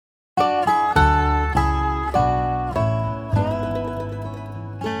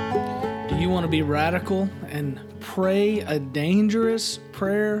to be radical and pray a dangerous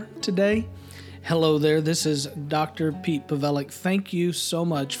prayer today. Hello there, this is Dr. Pete Pavelic. Thank you so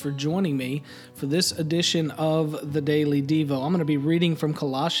much for joining me for this edition of the Daily Devo. I'm going to be reading from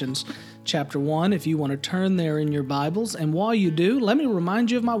Colossians chapter 1 if you want to turn there in your Bibles. And while you do, let me remind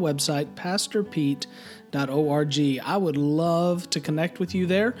you of my website, pastorpete.org. I would love to connect with you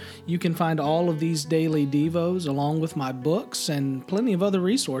there. You can find all of these daily devos along with my books and plenty of other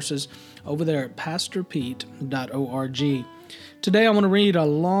resources over there at pastorpete.org. Today I want to read a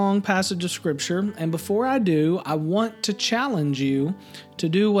long passage of Scripture, and before I do, I want to challenge you to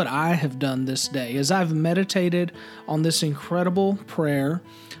do what I have done this day. As I've meditated on this incredible prayer,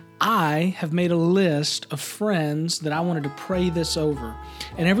 I have made a list of friends that I wanted to pray this over.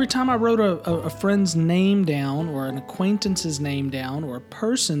 And every time I wrote a friend's name down, or an acquaintance's name down, or a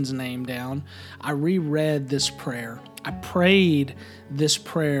person's name down, I reread this prayer. I prayed this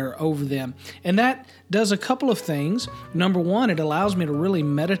prayer over them. And that does a couple of things. Number one, it allows me to really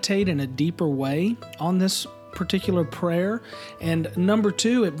meditate in a deeper way on this particular prayer. And number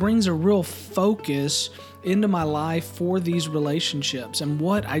two, it brings a real focus into my life for these relationships and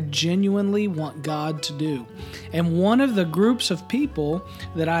what I genuinely want God to do. And one of the groups of people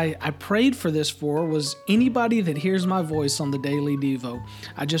that I prayed for this for was anybody that hears my voice on the Daily Devo.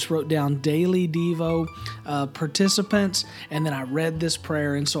 I just wrote down Daily Devo participants, and then I read this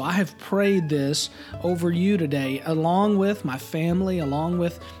prayer. And so I have prayed this over you today, along with my family, along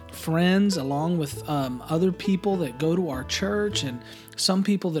with friends, along with other people that go to our church, and some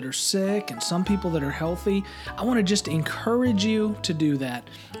people that are sick and some people that are healthy. I want to just encourage you to do that.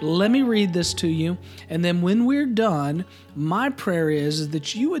 Let me read this to you, and then when we're done, my prayer is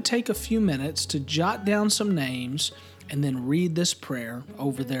that you would take a few minutes to jot down some names and then read this prayer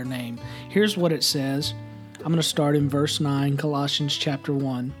over their name. Here's what it says. I'm going to start in verse 9, Colossians chapter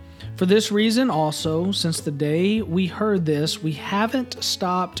 1. For this reason also, since the day we heard this, we haven't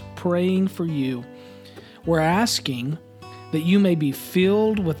stopped praying for you. We're asking that you may be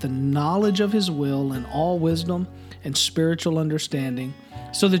filled with the knowledge of His will and all wisdom and spiritual understanding,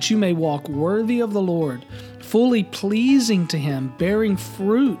 so that you may walk worthy of the Lord, fully pleasing to Him, bearing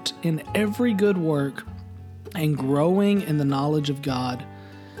fruit in every good work, and growing in the knowledge of God,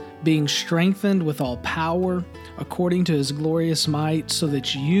 being strengthened with all power according to His glorious might, so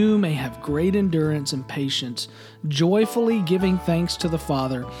that you may have great endurance and patience, joyfully giving thanks to the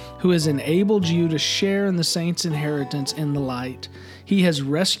Father, who has enabled you to share in the saints' inheritance in the light. He has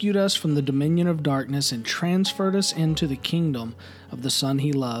rescued us from the dominion of darkness and transferred us into the kingdom of the Son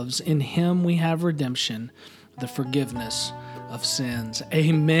He loves. In Him we have redemption, the forgiveness of sins.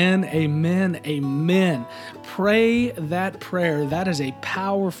 Amen, amen, amen. Pray that prayer. That is a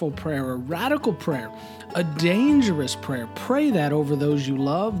powerful prayer, a radical prayer, a dangerous prayer. Pray that over those you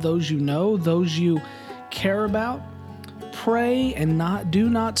love, those you know, those you care about. Pray and do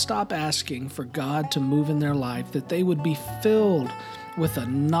not stop asking for God to move in their life, that they would be filled with a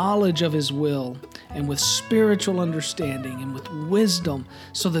knowledge of His will and with spiritual understanding and with wisdom,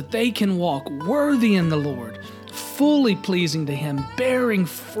 so that they can walk worthy in the Lord, fully pleasing to Him, bearing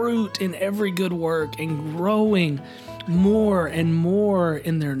fruit in every good work, and growing more and more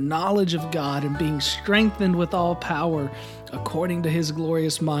in their knowledge of God, and being strengthened with all power according to His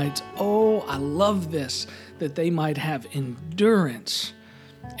glorious might. Oh, I love this, that they might have endurance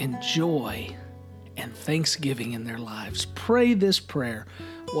and joy and thanksgiving in their lives. Pray this prayer.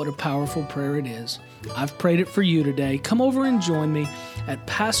 What a powerful prayer it is. I've prayed it for you today. Come over and join me at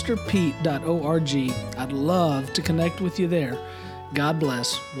pastorpete.org. I'd love to connect with you there. God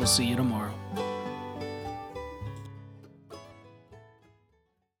bless. We'll see you tomorrow.